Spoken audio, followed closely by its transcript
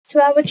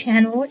to our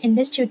channel. In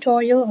this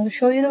tutorial, I'll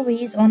show you the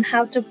ways on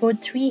how to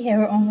put 3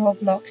 hair on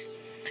Roblox.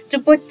 To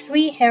put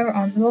 3 hair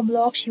on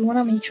Roblox, you want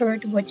to make sure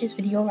to watch this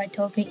video right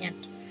till the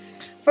end.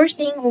 First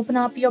thing, open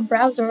up your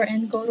browser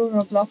and go to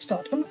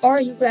roblox.com,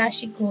 or you could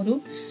actually go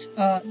to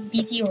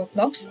BT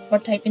Roblox or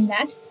type in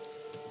that.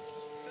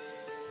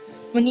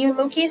 When you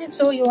locate it,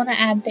 so you want to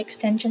add the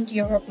extension to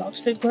your Roblox.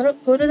 So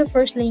go to the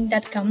first link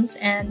that comes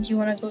and you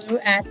want to go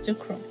to add to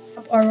Chrome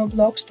or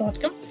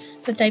roblox.com.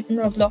 So type in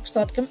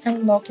roblox.com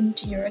and log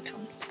into your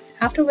account.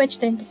 After which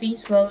the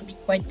interface will be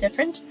quite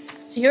different.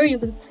 So here you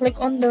can click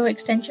on the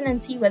extension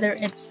and see whether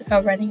it's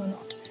running or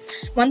not.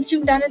 Once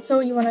you've done it, so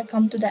you want to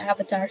come to the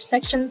avatar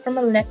section from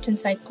the left hand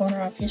side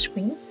corner of your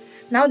screen.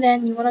 Now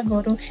then you want to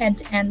go to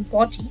head and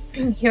body.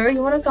 Here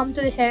you want to come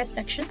to the hair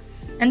section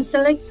and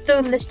select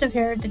the list of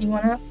hair that you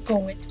want to go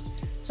with.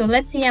 So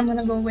let's say I'm going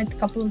to go with a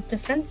couple of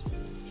different.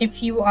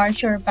 If you are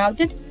sure about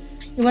it,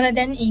 you want to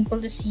then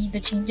able to see the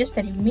changes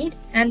that you made,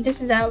 and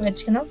this is how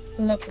it's going to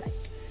look like.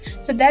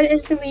 So that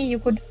is the way you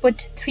could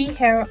put 3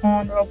 hair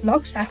on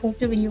Roblox. I hope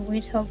the video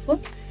was helpful.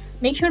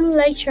 Make sure to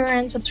like, share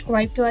and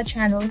subscribe to our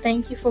channel.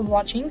 Thank you for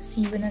watching.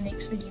 See you in the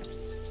next video.